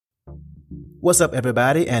What's up,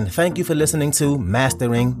 everybody, and thank you for listening to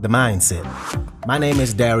Mastering the Mindset. My name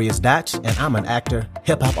is Darius Dotch, and I'm an actor,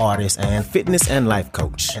 hip-hop artist, and fitness and life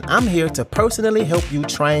coach. And I'm here to personally help you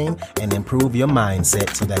train and improve your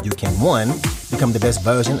mindset so that you can, 1, become the best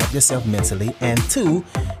version of yourself mentally, and 2,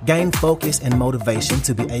 gain focus and motivation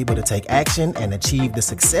to be able to take action and achieve the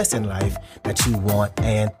success in life that you want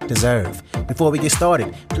and deserve. Before we get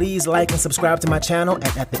started, please like and subscribe to my channel,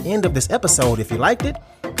 and at the end of this episode, if you liked it,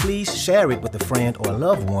 please share it with a friend or a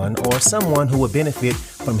loved one or someone who would benefit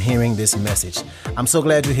from hearing this message. I'm so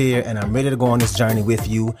glad you're here, and I'm ready to go on this journey with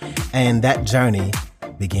you, and that journey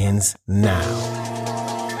begins now.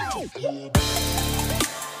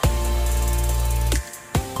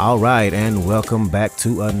 All right, and welcome back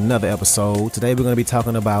to another episode. Today we're going to be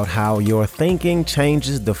talking about how your thinking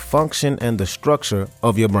changes the function and the structure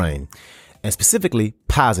of your brain, and specifically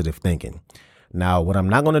positive thinking. Now, what I'm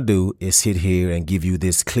not going to do is sit here and give you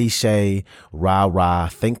this cliche, rah,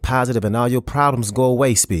 think positive and all your problems go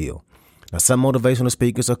away spiel. Now, some motivational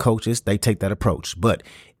speakers or coaches, they take that approach. But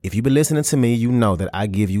if you've been listening to me, you know that I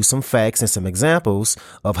give you some facts and some examples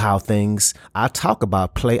of how things I talk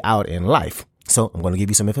about play out in life. So I'm going to give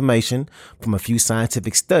you some information from a few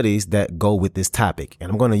scientific studies that go with this topic. And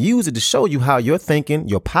I'm going to use it to show you how your thinking,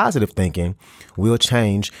 your positive thinking, will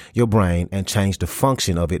change your brain and change the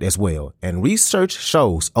function of it as well. And research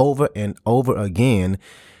shows over and over again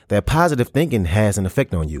that positive thinking has an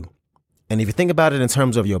effect on you. And if you think about it in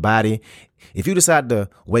terms of your body, if you decide to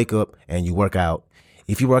wake up and you work out,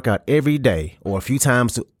 if you work out every day or a few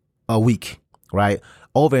times a week, right,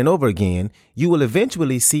 over and over again, you will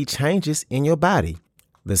eventually see changes in your body.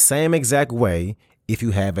 The same exact way if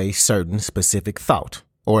you have a certain specific thought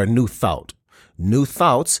or a new thought. New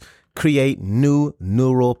thoughts create new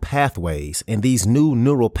neural pathways, and these new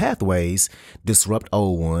neural pathways disrupt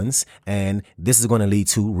old ones, and this is going to lead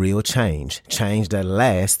to real change that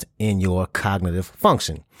lasts in your cognitive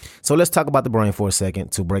function. So let's talk about the brain for a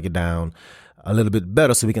second to break it down a little bit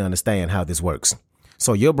better so we can understand how this works.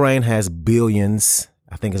 So your brain has billions,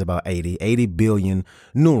 I think it's about 80 billion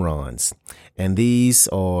neurons. And these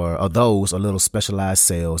are little specialized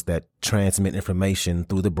cells that transmit information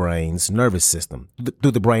through the brain's nervous system,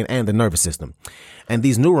 through the brain and the nervous system. And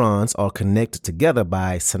these neurons are connected together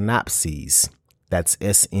by synapses. That's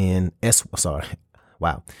That's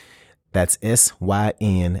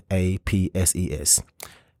SYNAPSES.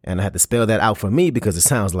 And I had to spell that out for me because it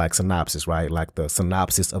sounds like synopsis, right? Like the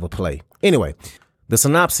synopsis of a play. Anyway, the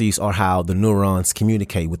synapses are how the neurons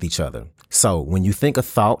communicate with each other. So when you think a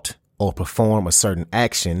thought or perform a certain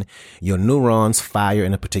action, your neurons fire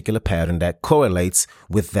in a particular pattern that correlates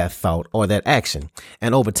with that thought or that action.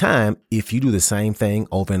 And over time, if you do the same thing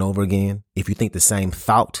over and over again, if you think the same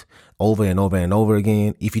thought over and over and over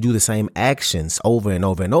again, if you do the same actions over and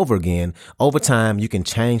over and over again, over time, you can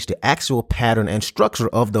change the actual pattern and structure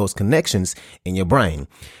of those connections in your brain.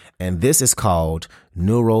 And this is called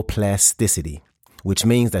neuroplasticity, which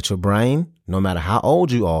means that your brain, no matter how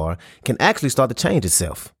old you are, can actually start to change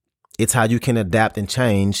itself. It's how you can adapt and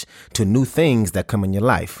change to new things that come in your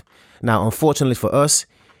life. Now, unfortunately for us,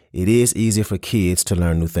 it is easier for kids to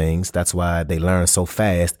learn new things. That's why they learn so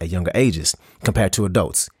fast at younger ages compared to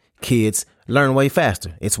adults. Kids learn way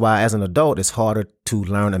faster. It's why as an adult, it's harder to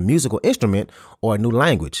learn a musical instrument or a new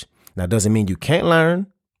language. Now, does it mean you can't learn?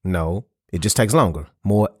 No, it just takes longer,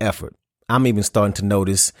 more effort. I'm even starting to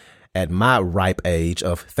notice at my ripe age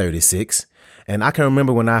of 36. And I can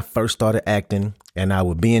remember when I first started acting and I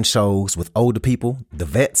would be in shows with older people, the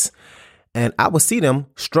vets, and I would see them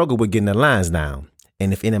struggle with getting their lines down.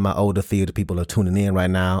 And if any of my older theater people are tuning in right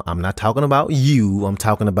now, I'm not talking about you. I'm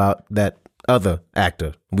talking about that other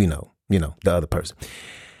actor we know, the other person.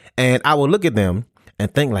 And I would look at them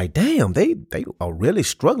and think like, damn, they are really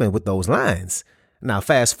struggling with those lines. Now,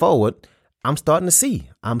 fast forward, I'm starting to see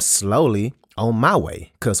I'm slowly on my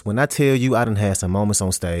way. Because when I tell you I done had some moments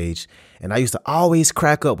on stage, and I used to always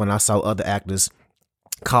crack up when I saw other actors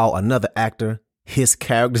call another actor his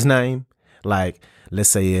character's name. Like, let's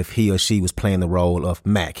say if he or she was playing the role of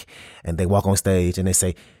Mac, and they walk on stage and they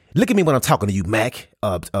say, "Look at me when I'm talking to you, Mac,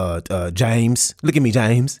 James, look at me,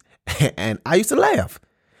 James." And I used to laugh.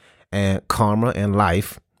 And karma and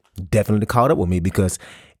life definitely caught up with me because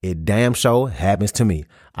it damn sure happens to me.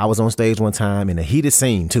 I was on stage one time in a heated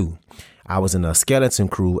scene too. I was in a skeleton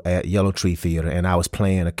crew at Yellow Tree Theater, and I was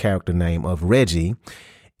playing a character named of Reggie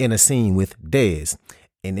in a scene with Dez.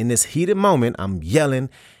 And in this heated moment, I'm yelling,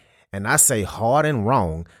 and I say hard and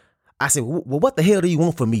wrong. I say, "Well, what the hell do you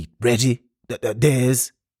want from me, Reggie,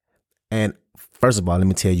 Dez?" And first of all, let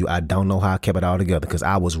me tell you, I don't know how I kept it all together because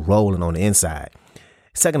I was rolling on the inside.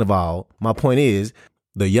 Second of all, my point is,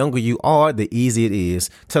 The younger you are, the easier it is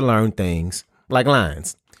to learn things like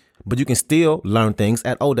lines. But you can still learn things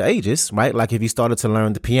at older ages, right? Like if you started to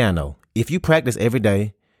learn the piano. If you practice every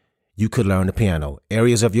day, you could learn the piano.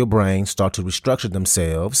 Areas of your brain start to restructure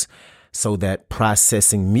themselves so that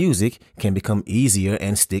processing music can become easier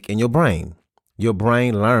and stick in your brain. Your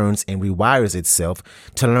brain learns and rewires itself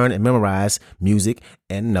to learn and memorize music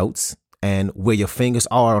and notes and where your fingers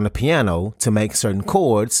are on the piano to make certain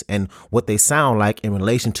chords and what they sound like in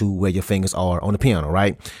relation to where your fingers are on the piano,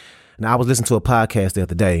 right? Now, I was listening to a podcast the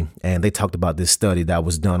other day, and they talked about this study that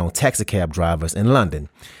was done on taxi cab drivers in London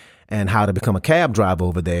and how to become a cab driver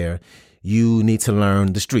over there. You need to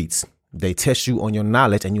learn the streets. They test you on your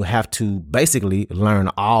knowledge, and you have to basically learn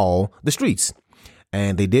all the streets.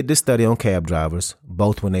 And they did this study on cab drivers,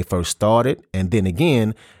 both when they first started and then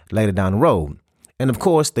again later down the road. And of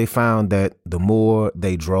course, they found that the more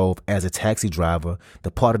they drove as a taxi driver,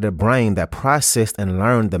 the part of their brain that processed and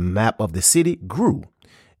learned the map of the city grew.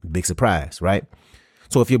 Big surprise, right?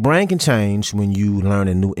 So if your brain can change when you learn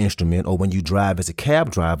a new instrument or when you drive as a cab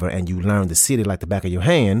driver and you learn the city like the back of your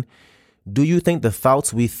hand, do you think the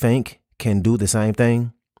thoughts we think can do the same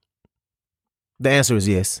thing? The answer is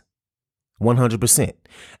yes, 100%.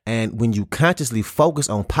 And when you consciously focus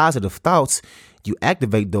on positive thoughts, you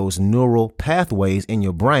activate those neural pathways in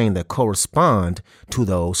your brain that correspond to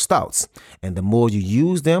those thoughts. And the more you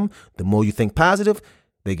use them, the more you think positive,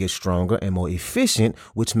 they get stronger and more efficient,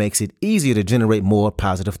 which makes it easier to generate more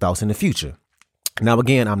positive thoughts in the future. Now,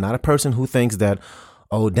 again, I'm not a person who thinks that,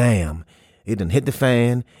 oh, damn, it done hit the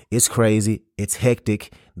fan. It's crazy. It's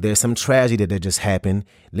hectic. There's some tragedy that just happened.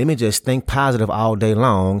 Let me just think positive all day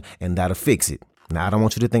long and that'll fix it. Now, I don't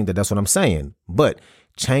want you to think that that's what I'm saying, but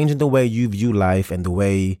changing the way you view life and the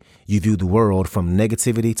way you view the world from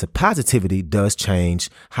negativity to positivity does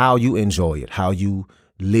change how you enjoy it, how you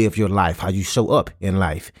live your life, how you show up in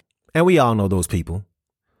life. And we all know those people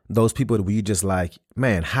that we just like,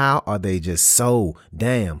 man, how are they just so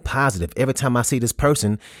damn positive? Every time I see this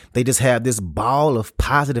person, they just have this ball of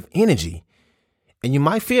positive energy. And you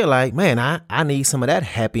might feel like, man, I need some of that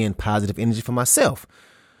happy and positive energy for myself.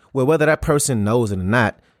 Well, whether that person knows it or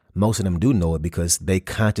not, most of them do know it because they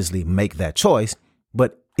consciously make that choice,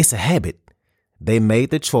 but it's a habit. They made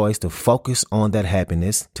the choice to focus on that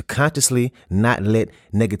happiness, to consciously not let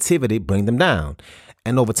negativity bring them down.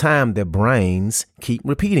 And over time, their brains keep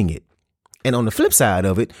repeating it. And on the flip side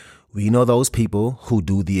of it, we know those people who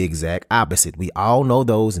do the exact opposite. We all know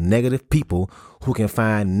those negative people who can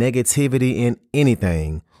find negativity in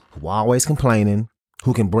anything, who are always complaining,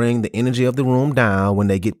 who can bring the energy of the room down when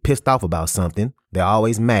they get pissed off about something. They're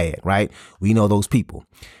always mad, right? We know those people.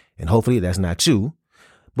 And hopefully that's not you.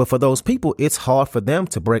 But for those people, it's hard for them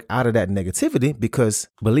to break out of that negativity because,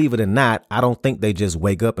 believe it or not, I don't think they just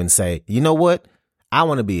wake up and say, you know what? I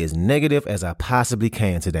want to be as negative as I possibly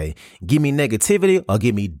can today. Give me negativity or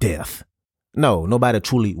give me death. No, nobody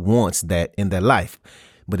truly wants that in their life.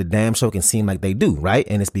 But the damn sure can seem like they do, right?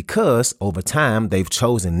 And it's because over time, they've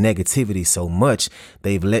chosen negativity so much,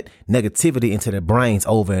 they've let negativity into their brains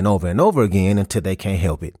over and over and over again until they can't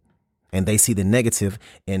help it. And they see the negative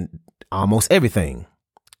in almost everything.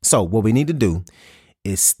 So what we need to do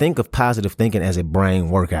is think of positive thinking as a brain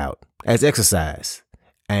workout, as exercise.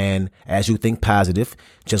 And as you think positive,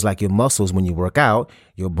 just like your muscles, when you work out,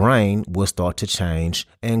 your brain will start to change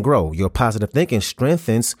and grow. Your positive thinking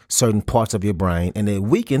strengthens certain parts of your brain and it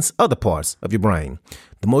weakens other parts of your brain.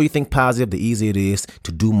 The more you think positive, the easier it is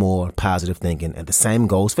to do more positive thinking. And the same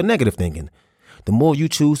goes for negative thinking. The more you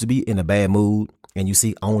choose to be in a bad mood and you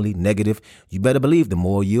see only negative, you better believe the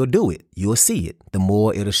more you'll do it. You'll see it. The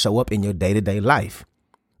more it'll show up in your day-to-day life.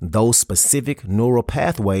 Those specific neural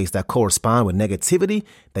pathways that correspond with negativity,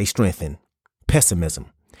 they strengthen. Pessimism.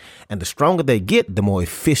 And the stronger they get, the more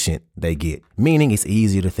efficient they get, meaning it's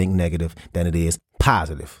easier to think negative than it is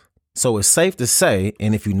positive. So it's safe to say,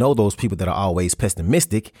 and if you know those people that are always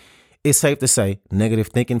pessimistic, it's safe to say negative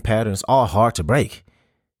thinking patterns are hard to break.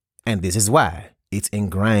 And this is why. It's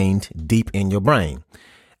ingrained deep in your brain.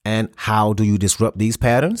 And how do you disrupt these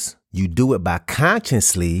patterns? You do it by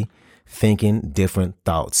consciously thinking different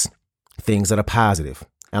thoughts, things that are positive.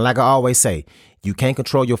 And like I always say, you can't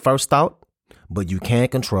control your first thought, but you can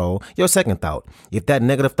control your second thought. If that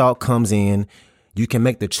negative thought comes in, you can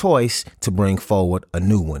make the choice to bring forward a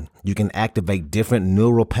new one. You can activate different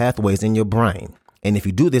neural pathways in your brain. And if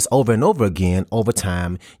you do this over and over again, over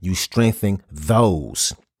time, you strengthen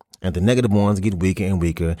those. and the negative ones get weaker and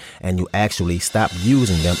weaker, and you actually stop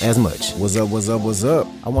using them as much. What's up?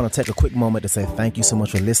 I want to take a quick moment to say thank you so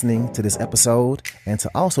much for listening to this episode, and to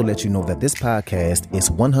also let you know that this podcast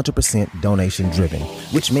is 100% donation driven,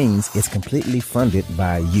 which means it's completely funded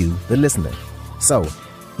by you, the listener. So,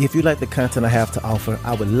 if you like the content I have to offer,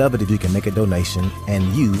 I would love it if you can make a donation and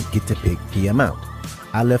you get to pick the amount.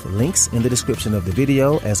 I left links in the description of the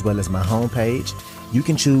video as well as my homepage. You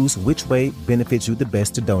can choose which way benefits you the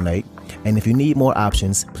best to donate. And if you need more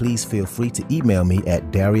options, please feel free to email me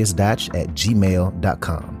at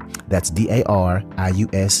dariusdotch@gmail.com. That's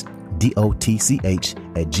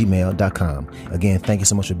DARIUSDOTCH@gmail.com. Again, thank you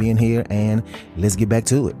so much for being here, and let's get back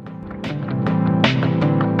to it.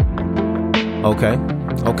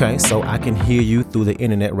 Okay, so I can hear you through the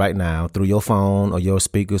internet right now, through your phone or your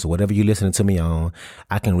speakers or whatever you're listening to me on.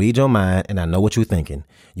 I can read your mind, and I know what you're thinking.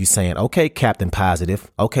 You're saying, okay, Captain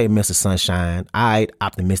Positive. Okay, Mr. Sunshine. All right,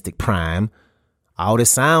 Optimistic Prime. All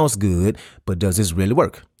this sounds good, but does this really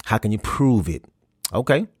work? How can you prove it?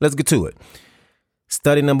 Okay, let's get to it.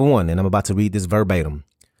 Study number 1, and I'm about to read this verbatim.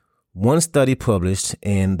 One study published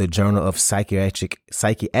in the Journal of Psychiatric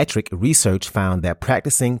Research found that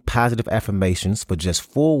practicing positive affirmations for just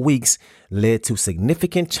 4 weeks led to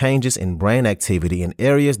significant changes in brain activity in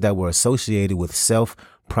areas that were associated with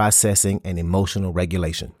self-processing and emotional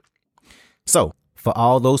regulation. So, for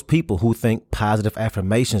all those people who think positive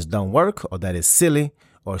affirmations don't work, or that it's silly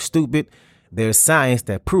or stupid, there's science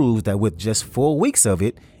that proves that with just 4 weeks of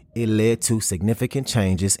it, it led to significant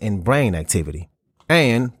changes in brain activity.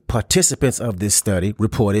 And participants of this study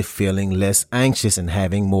reported feeling less anxious and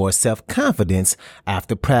having more self-confidence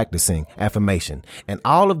after practicing affirmation. And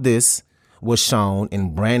all of this was shown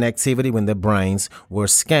in brain activity when their brains were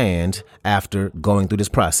scanned after going through this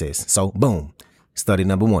process. So, boom, study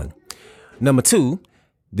number 1. Number 2,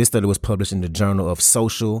 this study was published in the Journal of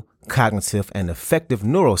Social, Cognitive, and Affective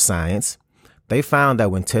Neuroscience. They found that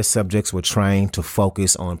when test subjects were trained to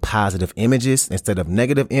focus on positive images instead of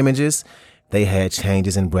negative images, they had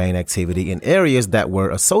changes in brain activity in areas that were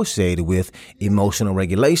associated with emotional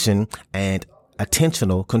regulation and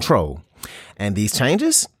attentional control. And these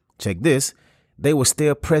changes, check this, they were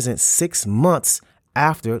still present 6 months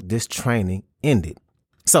after this training ended.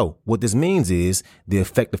 So what this means is the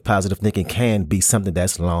effect of positive thinking can be something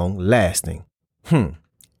that's long lasting.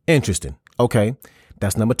 Interesting. Okay,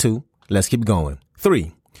 that's number 2. Let's keep going.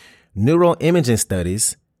 3, neuroimaging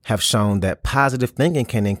studies have shown that positive thinking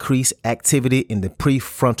can increase activity in the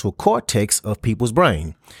prefrontal cortex of people's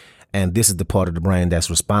brain. And this is the part of the brain that's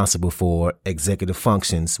responsible for executive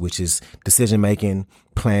functions, which is decision-making,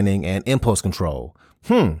 planning, and impulse control.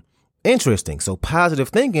 Interesting. So positive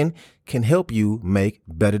thinking can help you make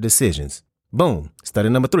better decisions. Boom. Study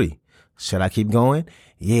number 3. Should I keep going?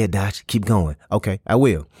 Yeah, Dotch, keep going. Okay, I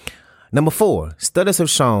will. Number 4, studies have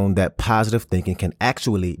shown that positive thinking can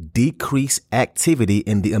actually decrease activity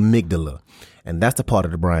in the amygdala. And that's the part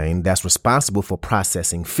of the brain that's responsible for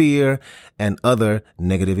processing fear and other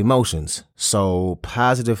negative emotions. So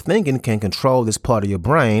positive thinking can control this part of your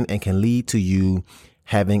brain and can lead to you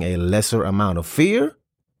having a lesser amount of fear.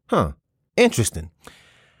 Interesting.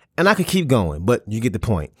 And I could keep going, but you get the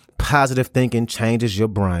point. Positive thinking changes your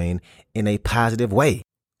brain in a positive way.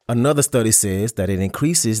 Another study says that it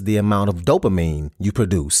increases the amount of dopamine you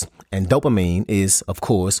produce. And dopamine is, of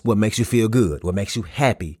course, what makes you feel good, what makes you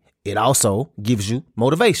happy. It also gives you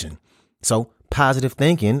motivation. So positive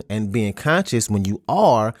thinking and being conscious when you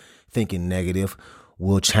are thinking negative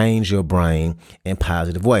will change your brain in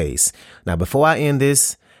positive ways. Now, before I end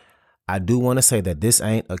this, I do want to say that this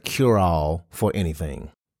ain't a cure-all for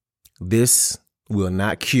anything. This will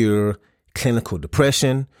not cure clinical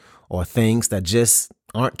depression or things that just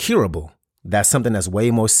aren't curable. That's something that's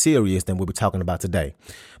way more serious than what we're talking about today.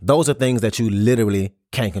 Those are things that you literally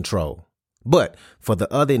can't control. But for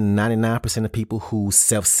the other 99% of people who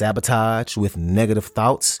self-sabotage with negative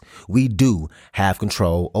thoughts, we do have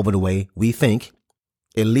control over the way we think,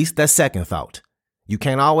 at least that second thought. You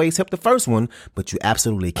can't always help the first one, but you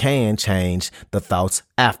absolutely can change the thoughts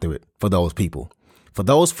after it for those people. For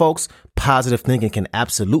those folks, positive thinking can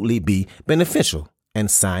absolutely be beneficial. And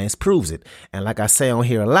science proves it. And like I say on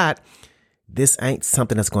here a lot, this ain't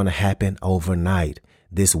something that's going to happen overnight.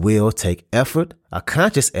 This will take effort, a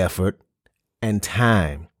conscious effort, and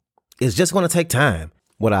time. It's just going to take time.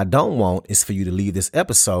 What I don't want is for you to leave this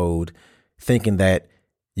episode thinking that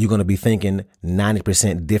you're going to be thinking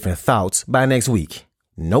 90% different thoughts by next week.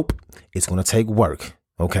 Nope. It's going to take work.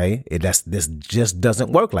 Okay, this just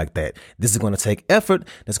doesn't work like that. This is going to take effort.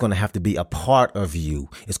 That's going to have to be a part of you.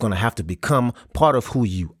 It's going to have to become part of who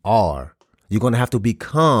you are. You're going to have to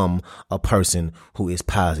become a person who is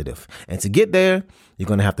positive. And to get there, you're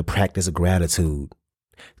going to have to practice gratitude.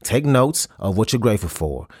 Take notes of what you're grateful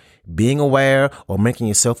for. Being aware or making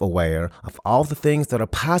yourself aware of all the things that are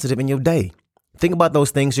positive in your day. Think about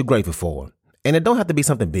those things you're grateful for. And it don't have to be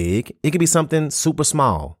something big. It could be something super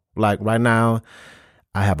small. Like right now,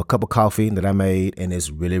 I have a cup of coffee that I made and it's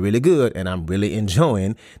really, really good. And I'm really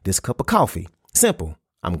enjoying this cup of coffee. Simple.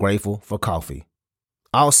 I'm grateful for coffee.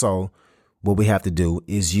 Also, what we have to do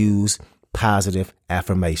is use positive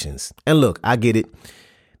affirmations. And look, I get it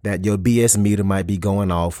that your BS meter might be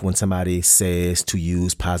going off when somebody says to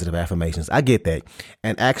use positive affirmations. I get that.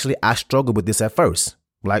 And actually, I struggled with this at first.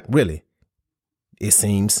 Like, really? It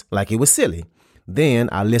seems like it was silly. Then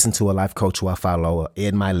I listened to a life coach who I follow,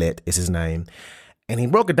 Ed Mylett is his name. And he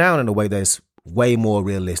broke it down in a way that's way more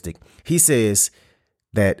realistic. He says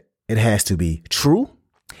that it has to be true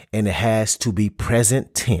and it has to be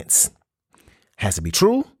present tense. Has to be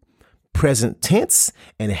true, present tense,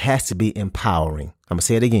 and it has to be empowering. I'm going to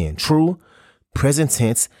say it again. True, present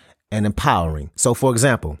tense, and empowering. So, for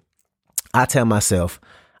example, I tell myself,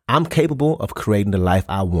 I'm capable of creating the life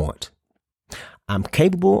I want. I'm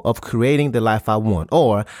capable of creating the life I want.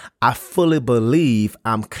 Or I fully believe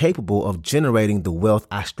I'm capable of generating the wealth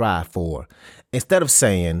I strive for. Instead of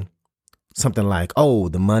saying something like, oh,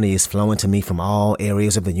 the money is flowing to me from all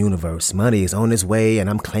areas of the universe. Money is on its way and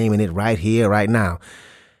I'm claiming it right here, right now.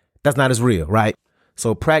 That's not as real, right?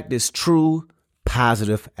 So practice true,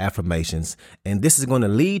 positive affirmations. And this is going to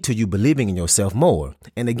lead to you believing in yourself more.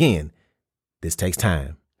 And again, this takes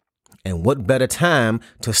time. And what better time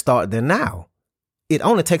to start than now? It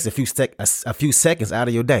only takes a few seconds out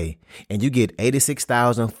of your day and you get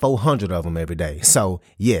 86,400 of them every day. So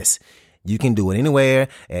yes, you can do it anywhere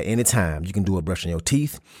at any time. You can do it brushing your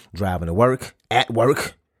teeth, driving to work, at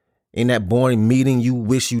work, in that boring meeting you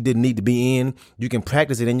wish you didn't need to be in. You can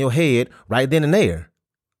practice it in your head right then and there.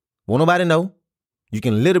 Won't nobody know? You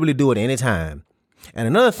can literally do it anytime. And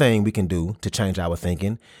another thing we can do to change our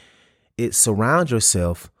thinking is surround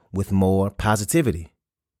yourself with more positivity.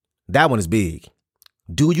 That one is big.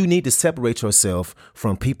 Do you need to separate yourself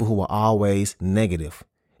from people who are always negative?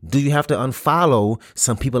 Do you have to unfollow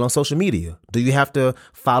some people on social media? Do you have to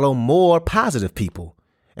follow more positive people?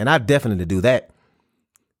 And I definitely do that.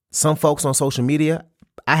 Some folks on social media,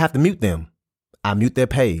 I have to mute them. I mute their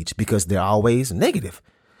page because they're always negative.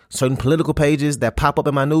 Certain political pages that pop up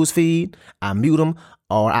in my news feed, I mute them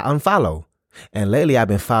or I unfollow. And lately I've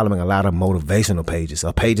been following a lot of motivational pages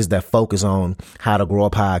or pages that focus on how to grow a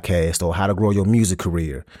podcast or how to grow your music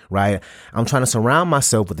career, right? I'm trying to surround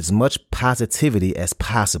myself with as much positivity as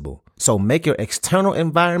possible. So make your external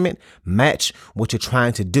environment match what you're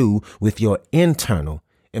trying to do with your internal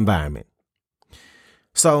environment.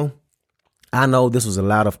 So I know this was a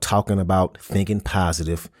lot of talking about thinking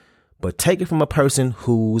positive, but take it from a person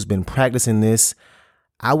who's been practicing this.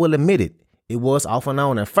 I will admit it. It was off and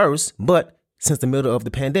on at first, but since the middle of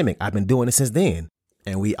the pandemic, I've been doing it since then.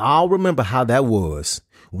 And we all remember how that was.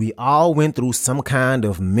 We all went through some kind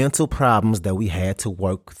of mental problems that we had to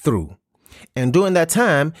work through. And during that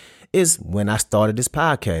time is when I started this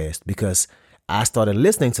podcast because I started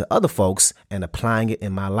listening to other folks and applying it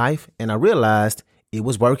in my life. And I realized it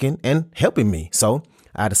was working and helping me. So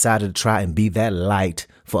I decided to try and be that light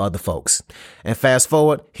for other folks. And fast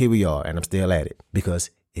forward, here we are. And I'm still at it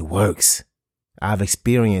because it works. I've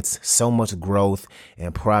experienced so much growth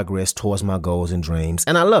and progress towards my goals and dreams,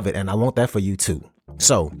 and I love it, and I want that for you too.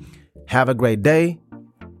 So, have a great day,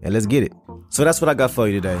 and let's get it. So that's what I got for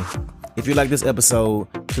you today. If you like this episode,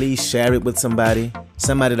 please share it with somebody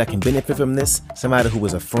that can benefit from this, somebody who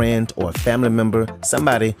is a friend or a family member,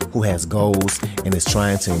 somebody who has goals and is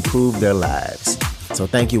trying to improve their lives. So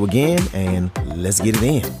thank you again, and let's get it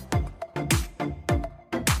in.